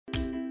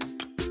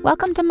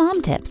Welcome to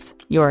Mom Tips,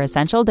 your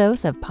essential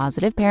dose of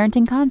positive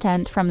parenting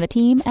content from the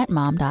team at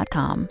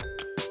mom.com.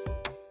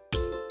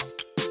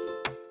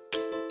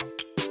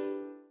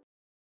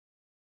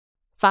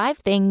 Five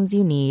things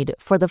you need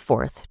for the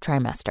fourth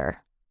trimester.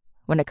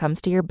 When it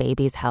comes to your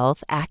baby's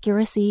health,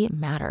 accuracy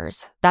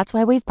matters. That's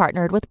why we've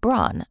partnered with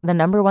Braun, the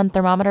 #1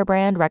 thermometer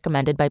brand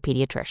recommended by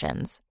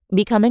pediatricians.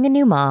 Becoming a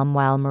new mom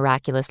while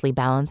miraculously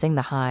balancing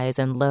the highs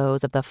and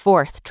lows of the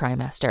fourth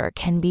trimester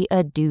can be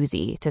a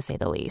doozy, to say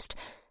the least.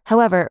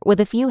 However,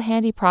 with a few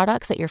handy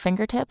products at your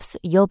fingertips,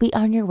 you'll be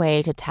on your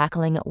way to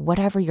tackling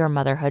whatever your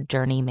motherhood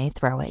journey may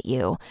throw at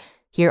you.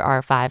 Here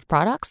are 5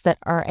 products that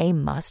are a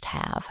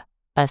must-have.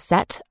 A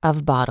set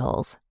of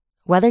bottles.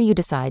 Whether you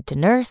decide to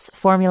nurse,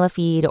 formula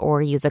feed,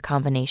 or use a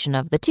combination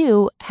of the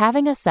two,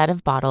 having a set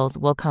of bottles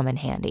will come in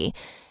handy.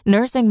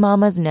 Nursing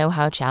mamas know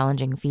how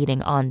challenging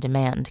feeding on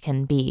demand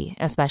can be,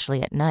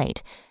 especially at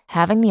night.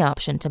 Having the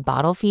option to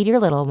bottle feed your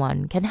little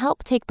one can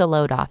help take the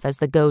load off as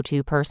the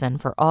go-to person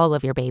for all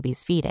of your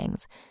baby's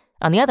feedings.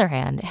 On the other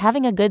hand,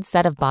 having a good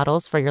set of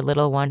bottles for your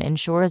little one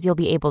ensures you'll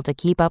be able to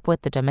keep up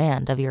with the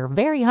demand of your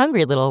very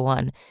hungry little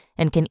one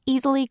and can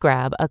easily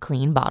grab a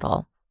clean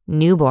bottle.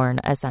 Newborn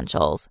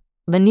essentials.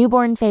 The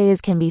newborn phase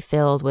can be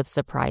filled with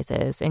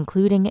surprises,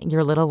 including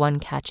your little one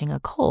catching a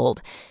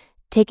cold.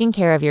 Taking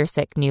care of your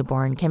sick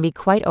newborn can be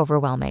quite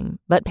overwhelming,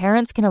 but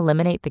parents can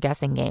eliminate the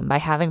guessing game by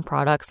having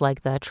products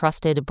like the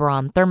trusted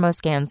Braun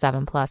ThermoScan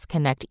 7 Plus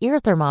Connect Ear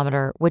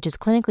Thermometer, which is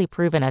clinically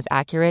proven as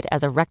accurate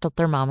as a rectal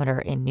thermometer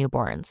in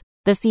newborns.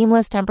 The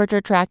seamless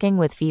temperature tracking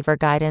with fever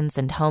guidance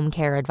and home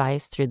care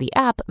advice through the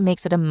app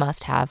makes it a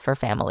must-have for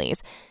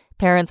families.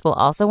 Parents will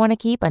also want to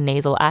keep a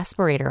nasal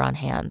aspirator on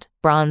hand.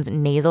 Braun's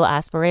nasal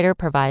aspirator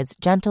provides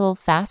gentle,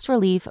 fast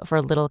relief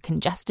for little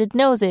congested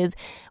noses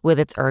with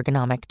its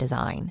ergonomic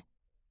design.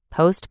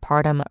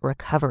 Postpartum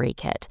recovery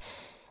kit.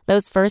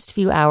 Those first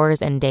few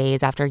hours and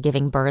days after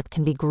giving birth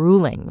can be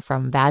grueling,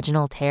 from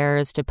vaginal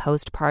tears to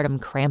postpartum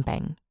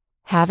cramping.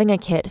 Having a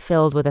kit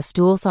filled with a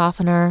stool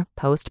softener,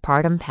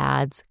 postpartum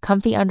pads,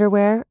 comfy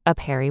underwear, a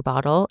peri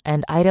bottle,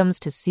 and items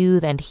to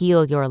soothe and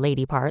heal your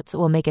lady parts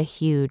will make a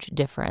huge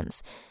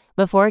difference.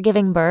 Before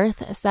giving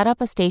birth, set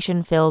up a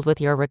station filled with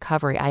your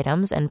recovery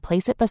items and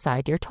place it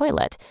beside your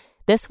toilet.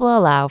 This will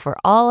allow for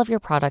all of your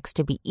products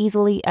to be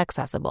easily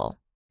accessible.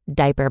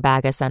 Diaper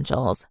bag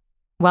essentials.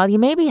 While you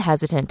may be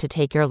hesitant to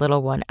take your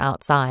little one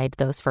outside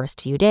those first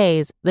few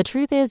days, the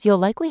truth is you'll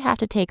likely have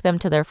to take them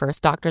to their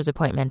first doctor's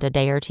appointment a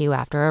day or two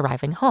after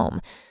arriving home.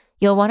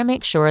 You'll want to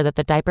make sure that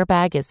the diaper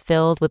bag is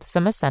filled with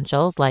some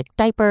essentials like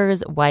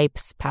diapers,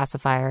 wipes,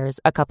 pacifiers,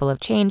 a couple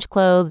of change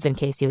clothes in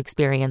case you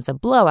experience a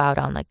blowout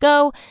on the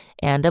go,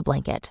 and a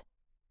blanket.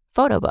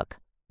 Photo book.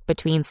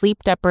 Between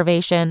sleep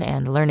deprivation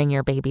and learning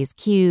your baby's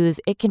cues,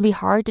 it can be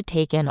hard to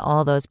take in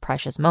all those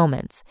precious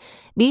moments.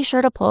 Be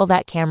sure to pull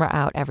that camera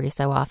out every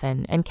so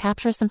often and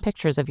capture some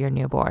pictures of your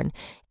newborn.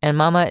 And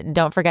mama,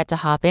 don't forget to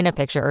hop in a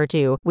picture or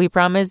two. We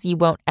promise you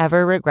won't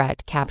ever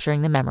regret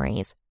capturing the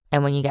memories.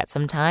 And when you get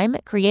some time,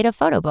 create a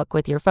photo book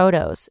with your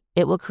photos.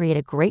 It will create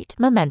a great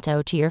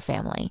memento to your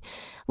family.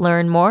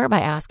 Learn more by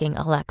asking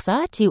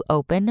Alexa to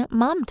open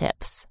Mom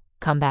Tips.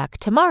 Come back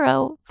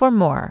tomorrow for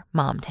more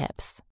Mom Tips.